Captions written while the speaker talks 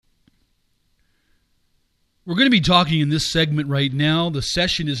We're going to be talking in this segment right now. The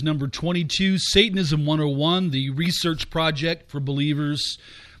session is number 22, Satanism 101, the research project for believers,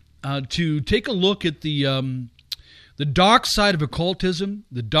 to take a look at the dark side of occultism,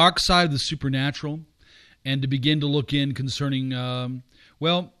 the dark side of the supernatural, and to begin to look in concerning, I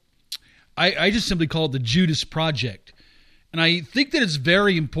just simply call it the Judas Project. And I think that it's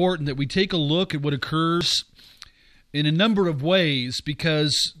very important that we take a look at what occurs in a number of ways,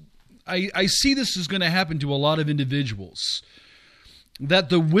 because I see this is going to happen to a lot of individuals, that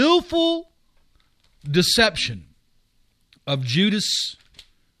the willful deception of Judas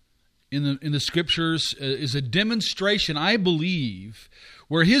in the Scriptures is a demonstration, I believe,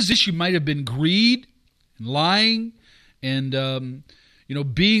 where his issue might have been greed and lying and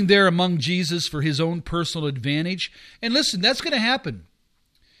being there among Jesus for his own personal advantage. And listen, that's going to happen.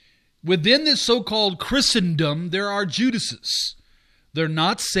 Within this so-called Christendom, there are Judases. They're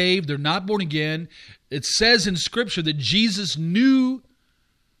not saved. They're not born again. It says in Scripture that Jesus knew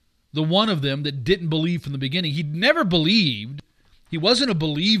the one of them that didn't believe from the beginning. He never believed. He wasn't a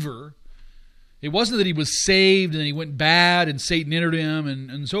believer. It wasn't that he was saved and then he went bad and Satan entered him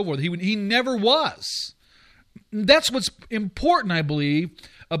and so forth. He never was. That's what's important, I believe,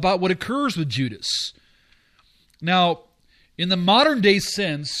 about what occurs with Judas. Now, in the modern day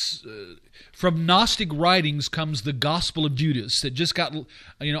sense, from Gnostic writings comes the Gospel of Judas that just got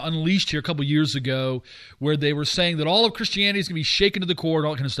unleashed here a couple years ago, where they were saying that all of Christianity is going to be shaken to the core and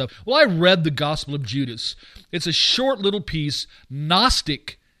all that kind of stuff. Well, I read the Gospel of Judas. It's a short little piece,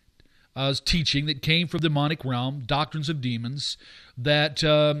 Gnostic teaching that came from the demonic realm, doctrines of demons, that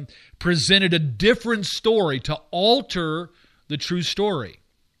presented a different story to alter the true story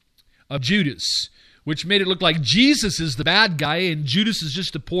of Judas, which made it look like Jesus is the bad guy and Judas is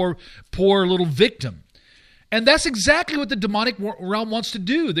just a poor little victim. And that's exactly what the demonic realm wants to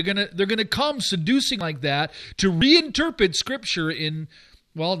do. They're gonna come seducing like that to reinterpret Scripture in,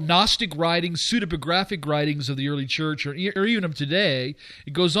 Gnostic writings, pseudepigraphic writings of the early church, or even of today.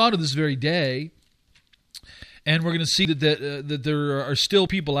 It goes on to this very day. And we're going to see that there are still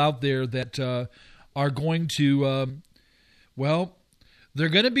people out there that are going to, they're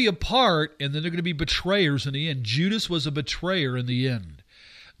going to be a part, and then they're going to be betrayers in the end. Judas was a betrayer in the end.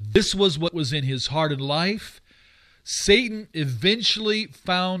 This was what was in his heart and life. Satan eventually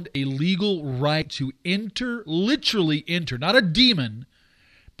found a legal right to literally enter, not a demon,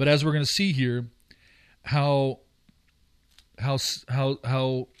 but as we're going to see here, how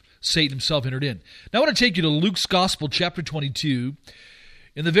Satan himself entered in. Now I want to take you to Luke's Gospel, chapter 22.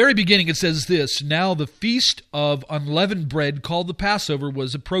 In the very beginning it says this: "Now the feast of unleavened bread, called the Passover,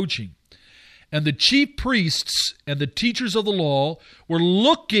 was approaching. And the chief priests and the teachers of the law were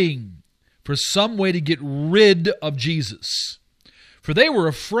looking for some way to get rid of Jesus, for they were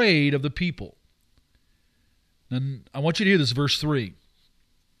afraid of the people." And I want you to hear this, verse 3.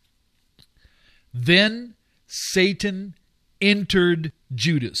 "Then Satan entered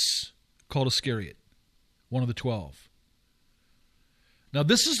Judas, called Iscariot, one of the 12. Now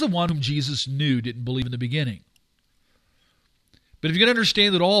this is the one whom Jesus knew didn't believe in the beginning. But if you're going to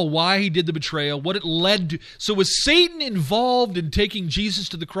understand at all why he did the betrayal, what it led to. So was Satan involved in taking Jesus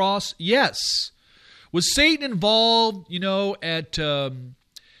to the cross? Yes. Was Satan involved, at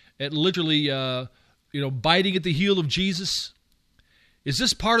literally, biting at the heel of Jesus? Is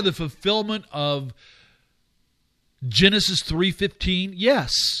this part of the fulfillment of Genesis 3:15?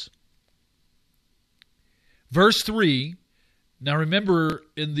 Yes. Verse 3, now remember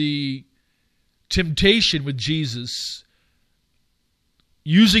in the temptation with Jesus,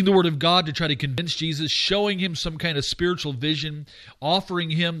 using the Word of God to try to convince Jesus, showing him some kind of spiritual vision,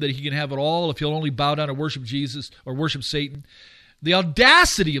 offering him that he can have it all if he'll only bow down and worship Jesus or worship Satan. The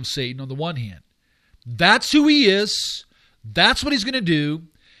audacity of Satan on the one hand. That's who he is. That's what he's going to do.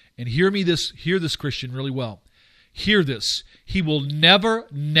 And hear this, Christian, really well. Hear this. He will never,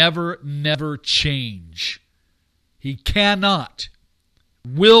 never, never change. He cannot,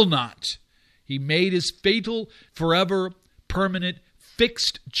 will not. He made his fatal, forever, permanent,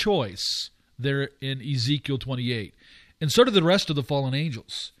 fixed choice there in Ezekiel 28. And so did the rest of the fallen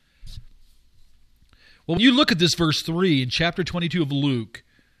angels. Well, when you look at this verse 3 in chapter 22 of Luke,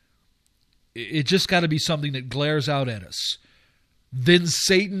 it just got to be something that glares out at us. Then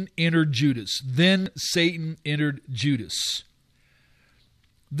Satan entered Judas. Then Satan entered Judas.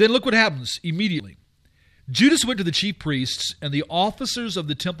 Then look what happens immediately. Judas went to the chief priests and the officers of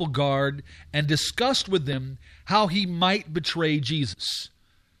the temple guard and discussed with them how he might betray Jesus.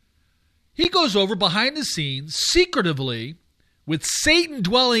 He goes over behind the scenes, secretively, with Satan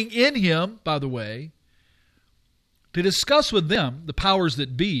dwelling in him, by the way, to discuss with them, the powers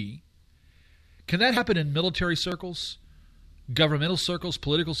that be, Can that happen in military circles, governmental circles,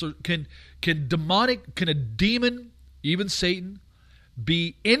 political circles? Can a demon, even Satan,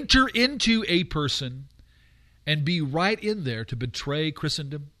 enter into a person and be right in there to betray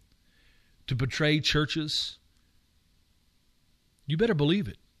Christendom, to betray churches? You better believe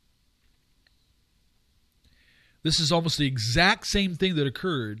it. This is almost the exact same thing that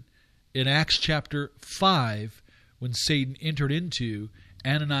occurred in Acts chapter 5 when Satan entered into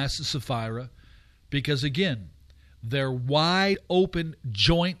Ananias and Sapphira, because again, their wide open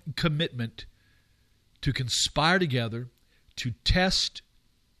joint commitment to conspire together to test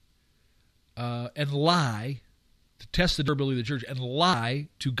and lie, to test the durability of the church and lie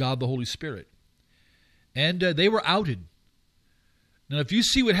to God the Holy Spirit. And they were outed. Now, if you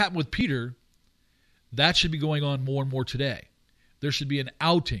see what happened with Peter, that should be going on more and more today. There should be an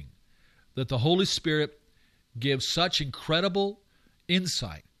outing that the Holy Spirit gives such incredible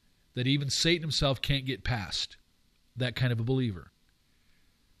insight that even Satan himself can't get past that kind of a believer.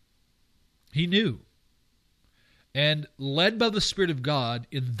 He knew. And led by the Spirit of God,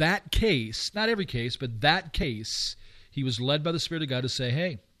 in that case, not every case, but that case, he was led by the Spirit of God to say,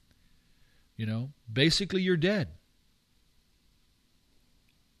 hey, basically you're dead.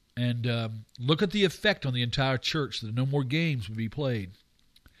 And look at the effect on the entire church that no more games would be played,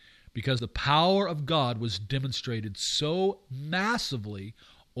 because the power of God was demonstrated so massively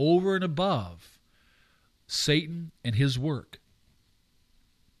over and above Satan and his work.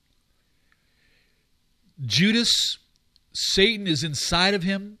 Judas, Satan is inside of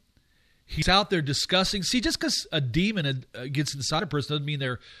him. He's out there discussing. See, just because a demon gets inside a person doesn't mean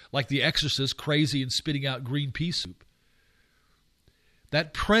they're like the exorcist, crazy and spitting out green pea soup.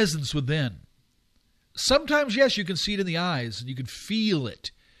 That presence within. Sometimes, yes, you can see it in the eyes and you can feel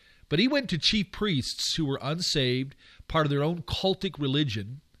it. But he went to chief priests who were unsaved, part of their own cultic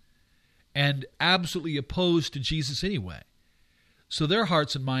religion, and absolutely opposed to Jesus anyway. So their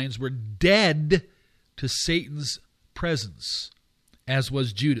hearts and minds were dead to Satan's presence, as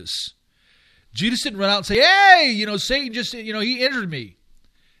was Judas. Judas didn't run out and say, hey, Satan just, he entered me.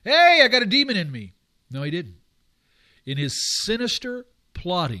 Hey, I got a demon in me. No, he didn't. In his sinister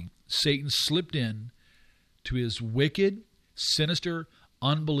plotting, Satan slipped in to his wicked, sinister,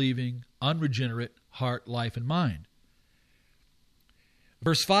 unbelieving, unregenerate heart, life, and mind.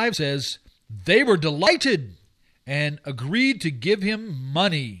 Verse 5 says, they were delighted and agreed to give him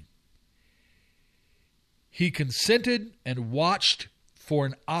money. He consented and watched for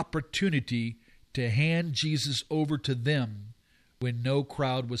an opportunity to hand Jesus over to them when no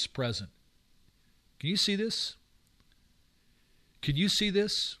crowd was present. Can you see this? Can you see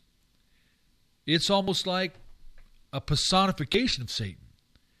this? It's almost like a personification of Satan.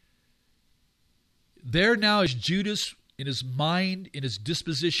 There now is Judas in his mind, in his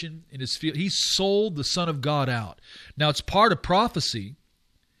disposition, in his feel. He sold the Son of God out. Now, it's part of prophecy.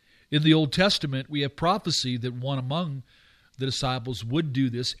 In the Old Testament, we have prophecy that one among the disciples would do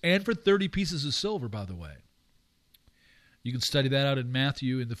this, and for 30 pieces of silver, by the way. You can study that out in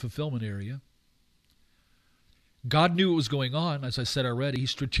Matthew in the fulfillment area. God knew what was going on, as I said already. He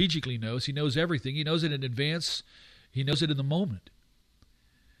strategically knows. He knows everything. He knows it in advance. He knows it in the moment.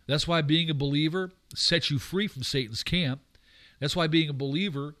 That's why being a believer sets you free from Satan's camp. That's why being a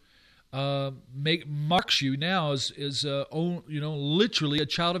believer marks you now as literally a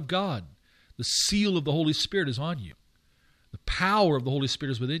child of God. The seal of the Holy Spirit is on you. The power of the Holy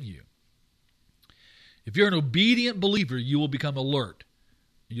Spirit is within you. If you're an obedient believer, you will become alert.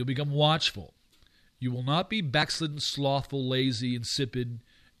 You'll become watchful. You will not be backslidden, slothful, lazy, insipid,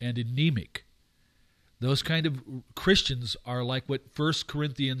 and anemic. Those kind of Christians are like what 1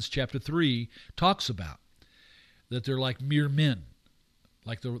 Corinthians chapter 3 talks about, that they're like mere men,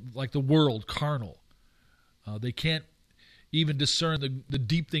 like the world, carnal. They can't even discern the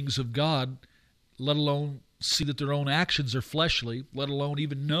deep things of God, let alone see that their own actions are fleshly, let alone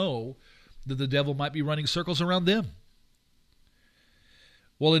even know that the devil might be running circles around them.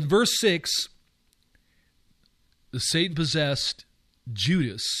 Well, in verse 6, the Satan-possessed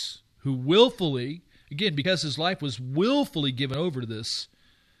Judas, who willfully, again, because his life was willfully given over to this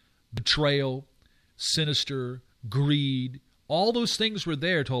betrayal, sinister, greed, all those things were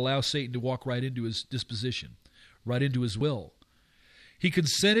there to allow Satan to walk right into his disposition, right into his will. He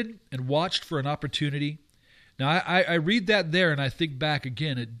consented and watched for an opportunity. Now, I read that there, and I think back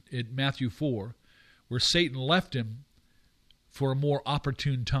again at Matthew 4, where Satan left him for a more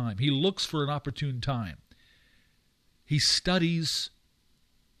opportune time. He looks for an opportune time. He studies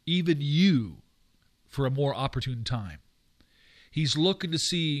even you for a more opportune time. He's looking to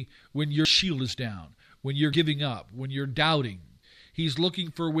see when your shield is down, when you're giving up, when you're doubting. He's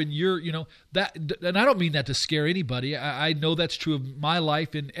looking for when you're, that, and I don't mean that to scare anybody. I know that's true of my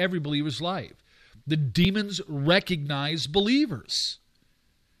life and every believer's life. The demons recognize believers.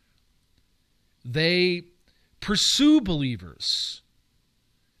 They pursue believers.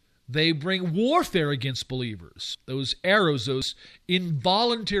 They bring warfare against believers. Those arrows, those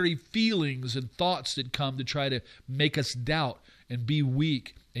involuntary feelings and thoughts that come to try to make us doubt and be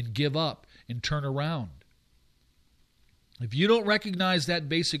weak and give up and turn around. If you don't recognize that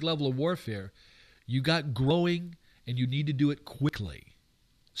basic level of warfare, you got growing, and you need to do it quickly,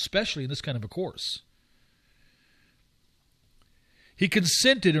 especially in this kind of a course. He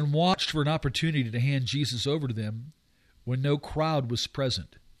consented and watched for an opportunity to hand Jesus over to them when no crowd was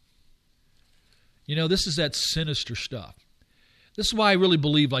present. This is that sinister stuff. This is why I really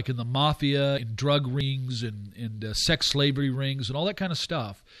believe, like in the mafia, in drug rings, and sex slavery rings, and all that kind of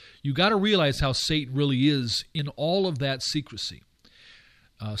stuff, you got to realize how Satan really is in all of that secrecy.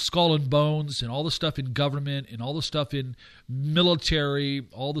 Skull and bones, and all the stuff in government, and all the stuff in military,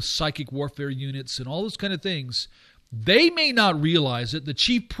 all the psychic warfare units, and all those kind of things. They may not realize it. The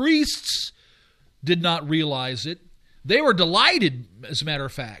chief priests did not realize it. They were delighted, as a matter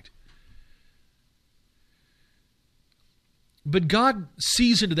of fact. But God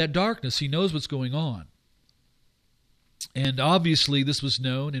sees into that darkness. He knows what's going on. And obviously this was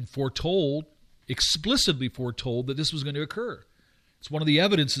known and foretold, explicitly foretold, that this was going to occur. It's one of the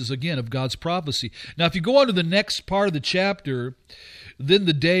evidences, again, of God's prophecy. Now, if you go on to the next part of the chapter, then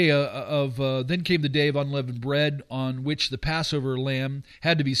came the day of unleavened bread, on which the Passover lamb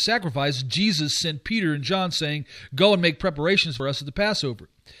had to be sacrificed. Jesus sent Peter and John, saying, "Go and make preparations for us at the Passover."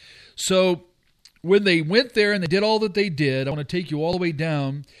 So when they went there and they did all that they did, I want to take you all the way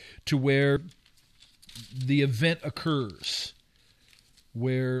down to where the event occurs,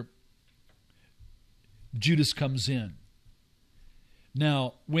 where Judas comes in.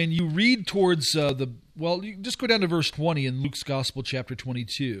 Now, when you read towards you just go down to verse 20 in Luke's Gospel, chapter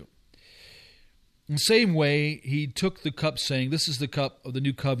 22. In the same way, he took the cup, saying, "This is the cup of the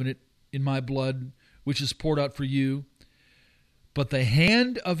new covenant in my blood, which is poured out for you. But the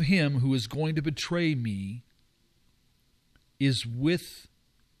hand of him who is going to betray me is with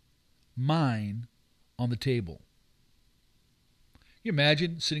mine on the table." Can you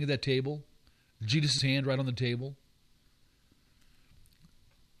imagine sitting at that table, Jesus' hand right on the table?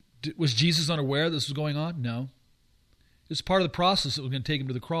 Was Jesus unaware this was going on? No. It's part of the process that was going to take him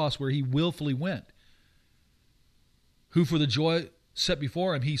to the cross, where he willfully went. Who for the joy set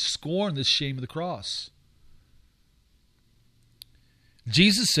before him, he scorned the shame of the cross.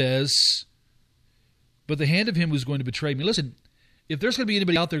 Jesus says, "But the hand of him who's going to betray me." Listen, if there's going to be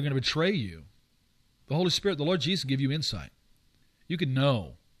anybody out there going to betray you, the Holy Spirit, the Lord Jesus, will give you insight. You can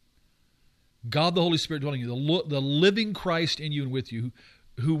know. God, the Holy Spirit dwelling in you, the living Christ in you and with you,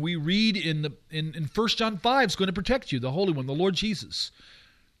 who we read in 1 John 5 is going to protect you, the Holy One, the Lord Jesus.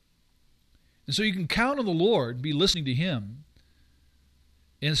 And so you can count on the Lord, be listening to him.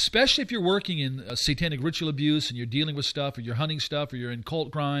 And especially if you're working in satanic ritual abuse and you're dealing with stuff, or you're hunting stuff, or you're in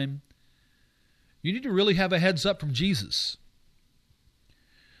cult crime, you need to really have a heads up from Jesus.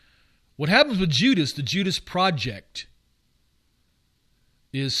 What happens with Judas, the Judas Project,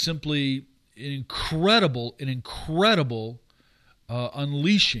 is simply an incredible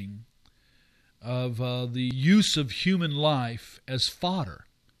unleashing of the use of human life as fodder.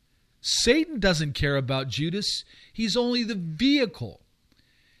 Satan doesn't care about Judas. He's only the vehicle.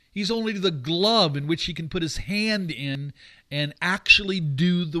 He's only the glove in which he can put his hand in and actually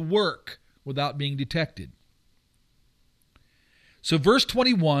do the work without being detected. So verse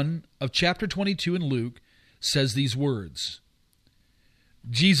 21 of chapter 22 in Luke says these words.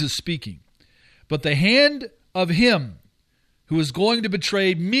 Jesus speaking, "But the hand of him who is going to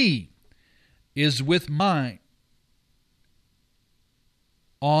betray me is with mine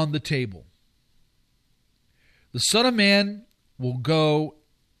on the table. The Son of Man will go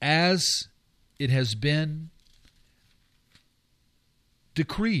as it has been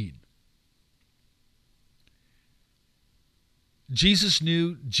decreed." Jesus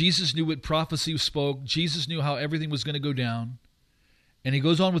knew what prophecy spoke. Jesus knew how everything was going to go down. And he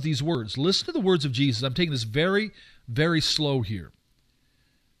goes on with these words. Listen to the words of Jesus. I'm taking this very, very slow here.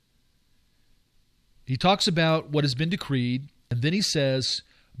 He talks about what has been decreed, and then he says,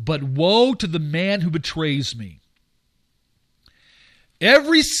 "But woe to the man who betrays me."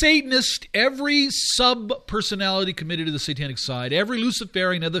 Every Satanist, every sub-personality committed to the satanic side, every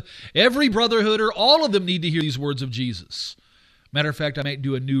Luciferian, every Brotherhooder, all of them need to hear these words of Jesus. Matter of fact, I might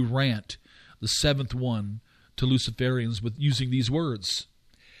do a new rant, the 7th one, to Luciferians with using these words.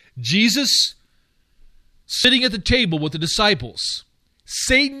 Jesus sitting at the table with the disciples.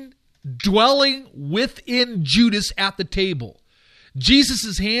 Satan dwelling within Judas at the table.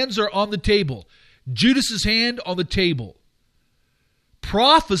 Jesus' hands are on the table. Judas' hand on the table.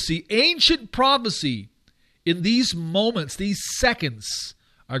 Prophecy, ancient prophecy, in these moments, these seconds,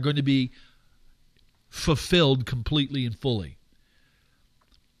 are going to be fulfilled completely and fully.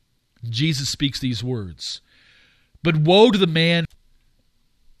 Jesus speaks these words. But woe to the man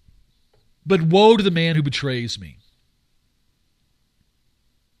who betrays me.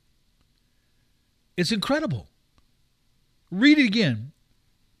 It's incredible. Read it again.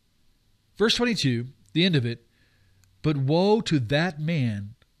 Verse 22, the end of it. But woe to that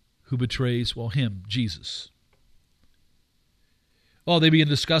man who betrays, him, Jesus. Oh, they begin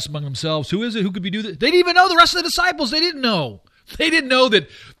to discuss among themselves, who is it? Who could be do this? They didn't even know. The rest of the disciples, they didn't know. They didn't know that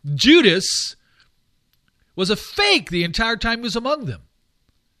Judas was a fake the entire time he was among them.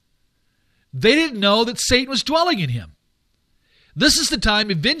 They didn't know that Satan was dwelling in him. This is the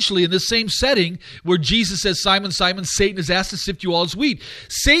time, eventually, in this same setting, where Jesus says, Simon, Simon, Satan has asked to sift you all as wheat.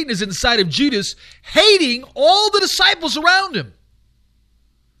 Satan is inside of Judas, hating all the disciples around him.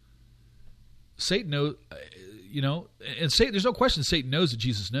 Satan knows, and Satan, there's no question Satan knows that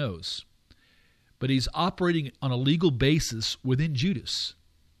Jesus knows. But he's operating on a legal basis within Judas.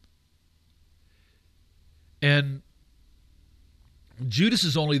 And Judas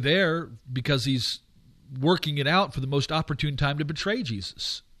is only there because he's working it out for the most opportune time to betray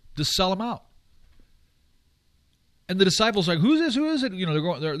Jesus, to sell him out. And the disciples are like, who's this? Who is it?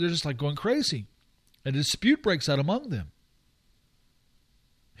 They're just like going crazy. And a dispute breaks out among them.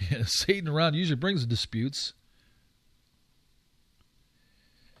 Yeah, Satan around usually brings the disputes.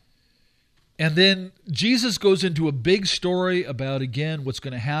 And then Jesus goes into a big story about, again, what's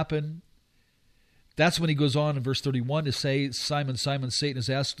going to happen. That's when he goes on in verse 31 to say, Simon, Simon, Satan has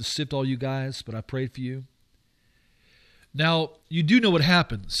asked to sift all you guys, but I prayed for you. Now, you do know what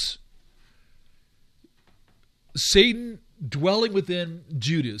happens. Satan, dwelling within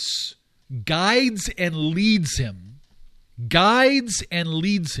Judas, guides and leads him.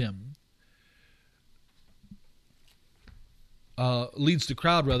 Leads the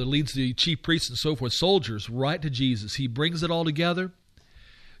crowd, leads the chief priests and so forth, soldiers, right to Jesus. He brings it all together.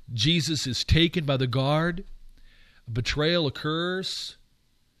 Jesus is taken by the guard. A betrayal occurs.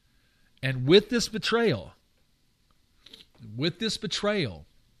 And with this betrayal, Judas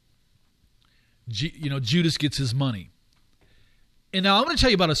gets his money. And now I'm going to tell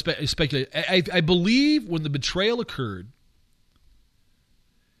you about a speculation. I believe when the betrayal occurred,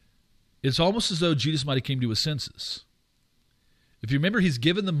 it's almost as though Judas might have came to his senses. If you remember, he's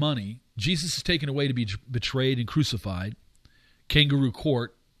given the money. Jesus is taken away to be betrayed and crucified. Kangaroo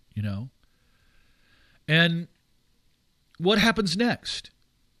court, And what happens next?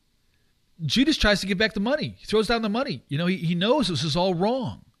 Judas tries to give back the money. He throws down the money. He knows this is all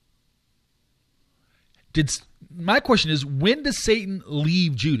wrong. My question is, when does Satan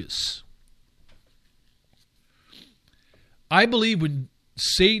leave Judas? I believe when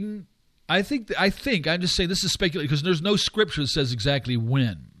Satan... I think, I'm just saying this is speculative because there's no scripture that says exactly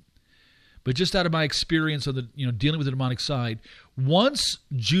when. But just out of my experience of dealing with the demonic side, once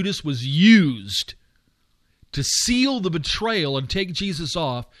Judas was used to seal the betrayal and take Jesus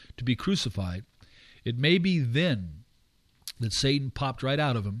off to be crucified, it may be then that Satan popped right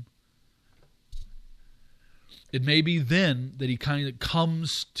out of him. It may be then that he kind of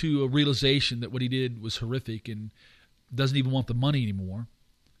comes to a realization that what he did was horrific and doesn't even want the money anymore.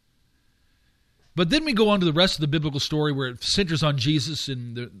 But then we go on to the rest of the biblical story where it centers on Jesus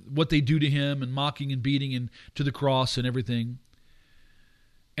and what they do to him and mocking and beating and to the cross and everything.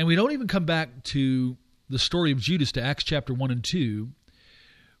 And we don't even come back to the story of Judas to Acts chapter 1 and 2,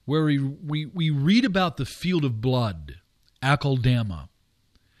 where we read about the field of blood, Akeldama.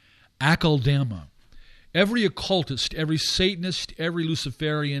 Every occultist, every Satanist, every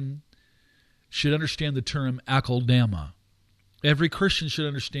Luciferian should understand the term Akeldama. Every Christian should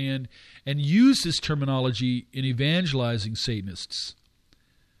understand and use this terminology in evangelizing Satanists.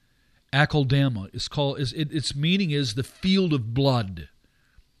 Akeldama is called. Its meaning is the field of blood.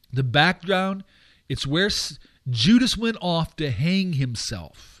 The background, it's where Judas went off to hang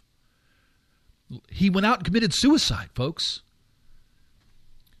himself. He went out and committed suicide, folks.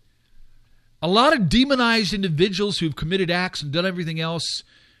 A lot of demonized individuals who've committed acts and done everything else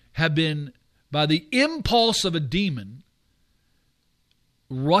have been, by the impulse of a demon,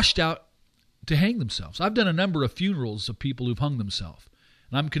 rushed out to hang themselves. I've done a number of funerals of people who've hung themselves.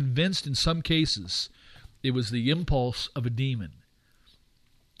 And I'm convinced in some cases it was the impulse of a demon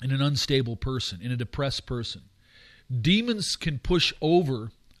in an unstable person, in a depressed person. Demons can push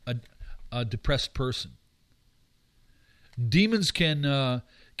over a depressed person. Demons can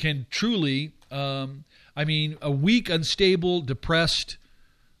truly, a weak, unstable, depressed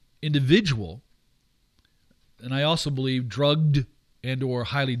individual, and I also believe drugged and or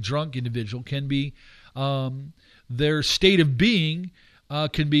highly drunk individual can be, their state of being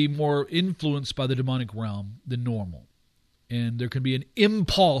can be more influenced by the demonic realm than normal. And there can be an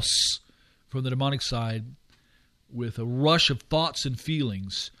impulse from the demonic side with a rush of thoughts and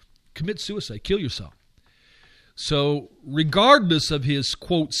feelings. Commit suicide, kill yourself. So regardless of his,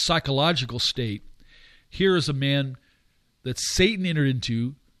 quote, psychological state, here is a man that Satan entered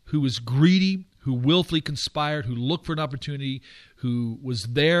into who was greedy, who willfully conspired, who looked for an opportunity, who was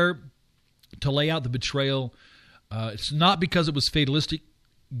there to lay out the betrayal. It's not because it was fatalistic.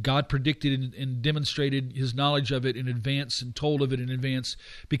 God predicted and demonstrated his knowledge of it in advance and told of it in advance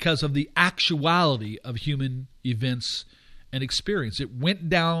because of the actuality of human events and experience. It went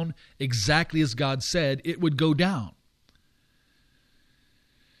down exactly as God said it would go down.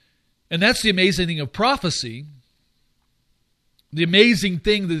 And that's the amazing thing of prophecy. The amazing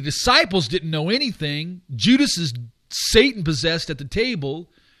thing, the disciples didn't know anything. Judas is Satan possessed at the table,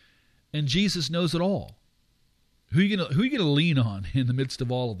 and Jesus knows it all. Who are you going to lean on in the midst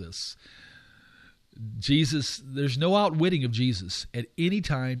of all of this? Jesus, there's no outwitting of Jesus at any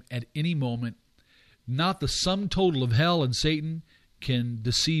time, at any moment. Not the sum total of hell and Satan can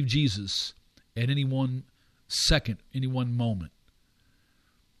deceive Jesus at any one second, any one moment.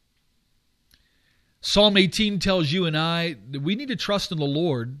 Psalm 18 tells you and I that we need to trust in the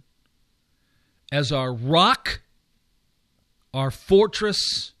Lord as our rock, our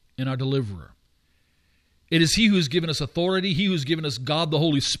fortress, and our deliverer. It is He who has given us authority, He who has given us God the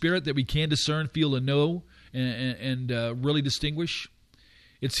Holy Spirit that we can discern, feel, and know, and really distinguish.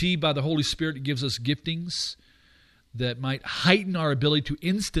 It's He, by the Holy Spirit, that gives us giftings that might heighten our ability to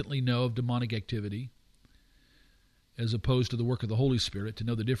instantly know of demonic activity, as opposed to the work of the Holy Spirit, to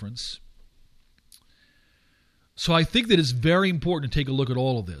know the difference. So I think that it's very important to take a look at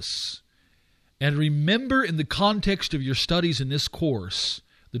all of this. And remember, in the context of your studies in this course,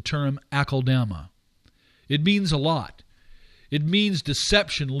 the term akeldama. It means a lot. It means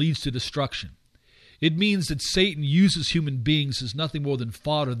deception leads to destruction. It means that Satan uses human beings as nothing more than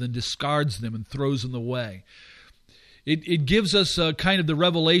fodder, then discards them and throws them away. It gives us kind of the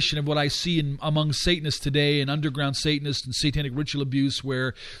revelation of what I see among Satanists today and underground Satanists and satanic ritual abuse,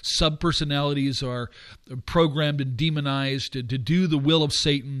 where subpersonalities are programmed and demonized to do the will of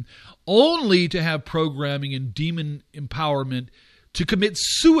Satan, only to have programming and demon empowerment to commit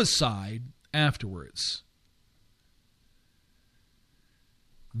suicide afterwards.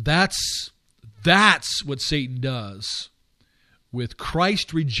 That's what Satan does with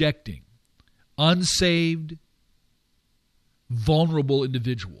Christ-rejecting, unsaved, vulnerable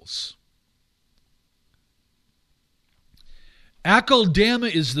individuals.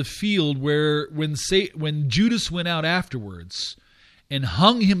 Akeldama is the field where when Judas went out afterwards and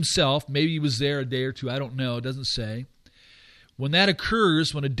hung himself, maybe he was there a day or two, I don't know, it doesn't say. When that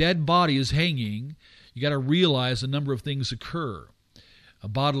occurs, when a dead body is hanging, you got to realize a number of things occur.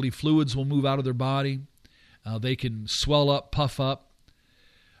 Bodily fluids will move out of their body. They can swell up, puff up.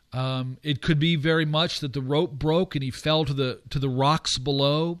 It could be very much that the rope broke and he fell to the rocks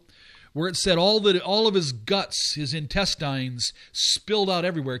below, where it said all of his guts, his intestines, spilled out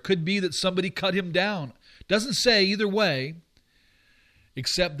everywhere. It could be that somebody cut him down. Doesn't say either way,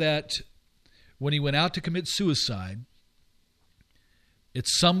 except that when he went out to commit suicide, at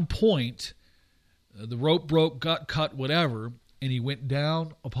some point, the rope broke, got cut, whatever, and he went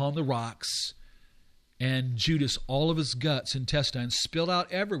down upon the rocks, and Judas, all of his guts, intestines, spilled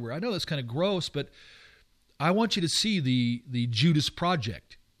out everywhere. I know that's kind of gross, but I want you to see the Judas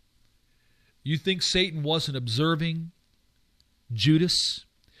project. You think Satan wasn't observing Judas?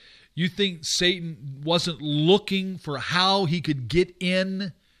 You think Satan wasn't looking for how he could get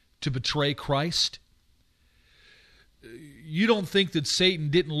in to betray Christ? You don't think that Satan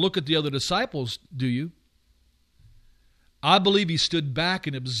didn't look at the other disciples, do you? I believe he stood back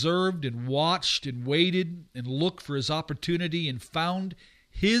and observed and watched and waited and looked for his opportunity and found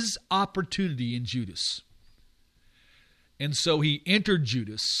his opportunity in Judas. And so he entered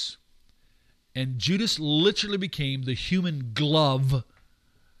Judas, and Judas literally became the human glove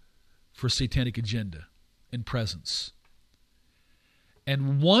for satanic agenda and presence.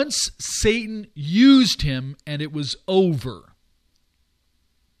 And once Satan used him and it was over,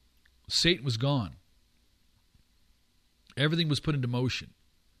 Satan was gone. Everything was put into motion.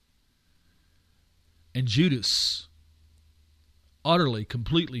 And Judas, utterly,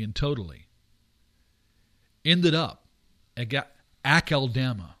 completely, and totally, ended up at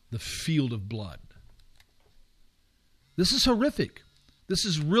Akeldama, the field of blood. This is horrific. This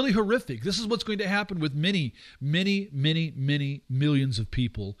is really horrific. This is what's going to happen with many, many, many, many millions of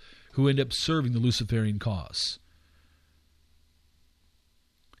people who end up serving the Luciferian cause.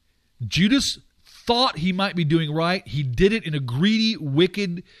 Judas thought he might be doing right. He did it in a greedy,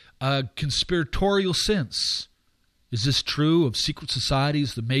 wicked, conspiratorial sense. Is this true of secret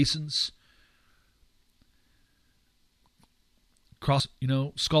societies, the Masons?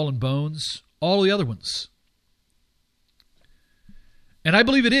 Skull and Bones, all the other ones. And I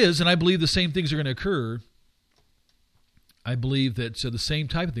believe it is, and I believe the same things are going to occur. I believe that the same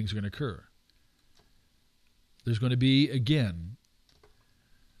type of things are going to occur. There's going to be, again,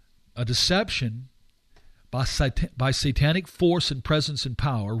 a deception by satanic force and presence and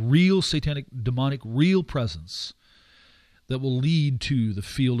power, real satanic, demonic, real presence that will lead to the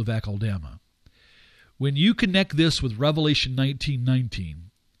field of Akeldama. When you connect this with Revelation 19:19,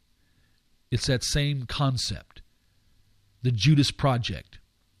 it's that same concept. The Judas Project.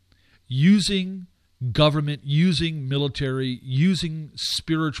 Using government, using military, using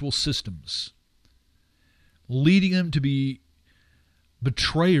spiritual systems, leading them to be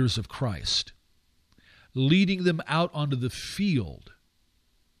betrayers of Christ, leading them out onto the field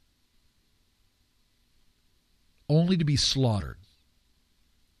only to be slaughtered.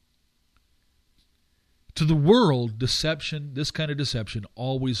 To the world, deception, this kind of deception,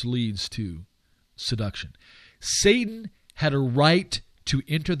 always leads to seduction. Satan had a right to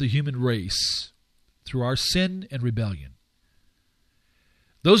enter the human race through our sin and rebellion.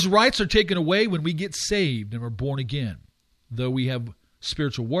 Those rights are taken away when we get saved and are born again. Though we have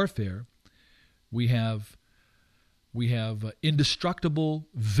spiritual warfare, we have indestructible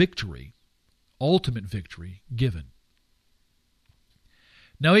victory, ultimate victory given.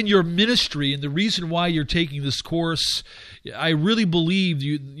 Now, in your ministry, and the reason why you're taking this course, I really believe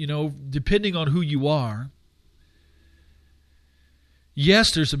you know, depending on who you are,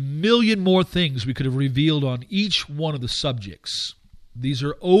 yes, there's a million more things we could have revealed on each one of the subjects. These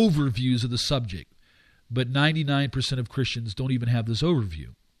are overviews of the subject, but 99% of Christians don't even have this overview.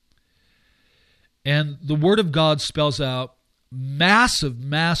 And the Word of God spells out massive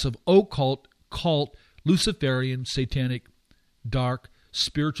occult, cult, Luciferian, satanic, dark,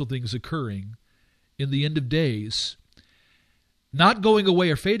 spiritual things occurring in the end of days, not going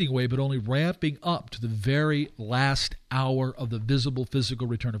away or fading away, but only ramping up to the very last hour of the visible physical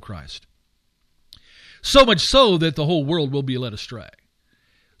return of Christ. So much so that the whole world will be led astray.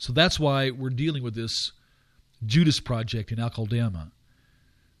 So that's why we're dealing with this Judas Project in Akeldama.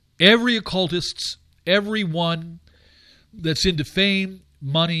 Every occultist, everyone that's into fame,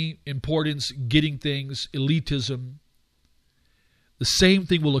 money, importance, getting things, elitism, the same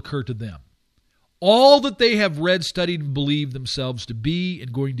thing will occur to them. All that they have read, studied, and believed themselves to be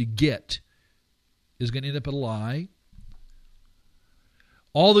and going to get is going to end up a lie.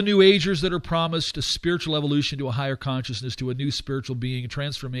 All the New Agers that are promised a spiritual evolution to a higher consciousness, to a new spiritual being, a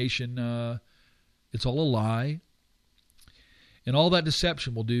transformation, it's all a lie. And all that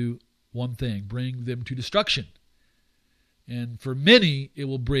deception will do one thing, bring them to destruction. And for many, it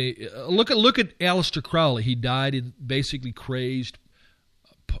will bring... Look at Aleister Crowley. He died in basically crazed,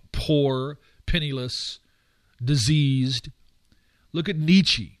 poor, penniless, diseased. Look at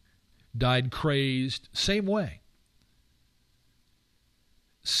Nietzsche. Died crazed. Same way.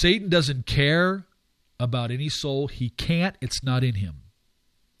 Satan doesn't care about any soul. He can't. It's not in him.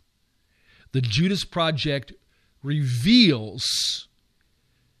 The Judas Project reveals,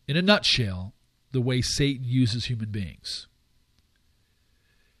 in a nutshell, the way Satan uses human beings.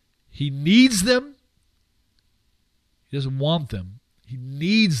 He needs them. He doesn't want them. He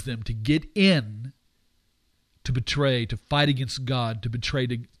needs them to get in, to betray, to fight against God, to betray,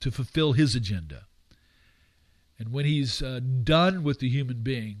 to fulfill his agenda. And when he's done with the human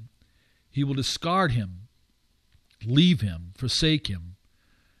being, he will discard him, leave him, forsake him,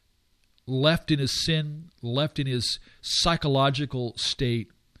 left in his sin, left in his psychological state,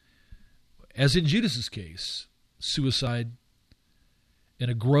 as in Judas's case, suicide and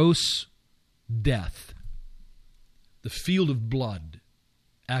a gross death, the field of blood,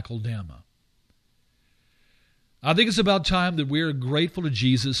 Akeldama. I think it's about time that we are grateful to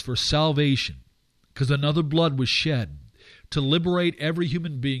Jesus for salvation, because another blood was shed to liberate every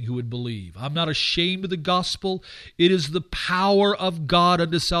human being who would believe. I'm not ashamed of the gospel. It is the power of God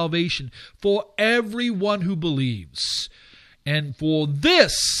unto salvation for everyone who believes. And for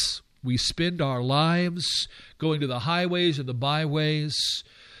this, we spend our lives going to the highways and the byways,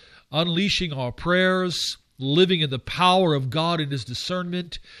 unleashing our prayers, living in the power of God and his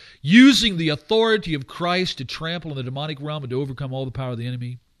discernment, using the authority of Christ to trample in the demonic realm and to overcome all the power of the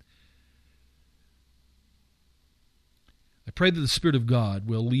enemy. I pray that the Spirit of God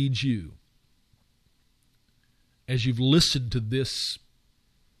will lead you as you've listened to this,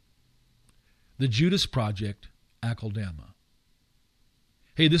 the Judas Project, Akeldama.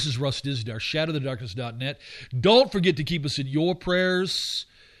 Hey, this is Russ Disdar, shadowthedarkness.net. Don't forget to keep us in your prayers.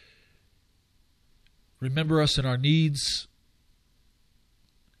 Remember us in our needs.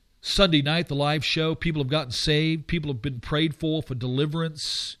 Sunday night, the live show, people have gotten saved. People have been prayed for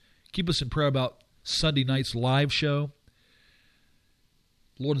deliverance. Keep us in prayer about Sunday night's live show.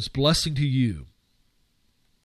 Lord, it's blessing to you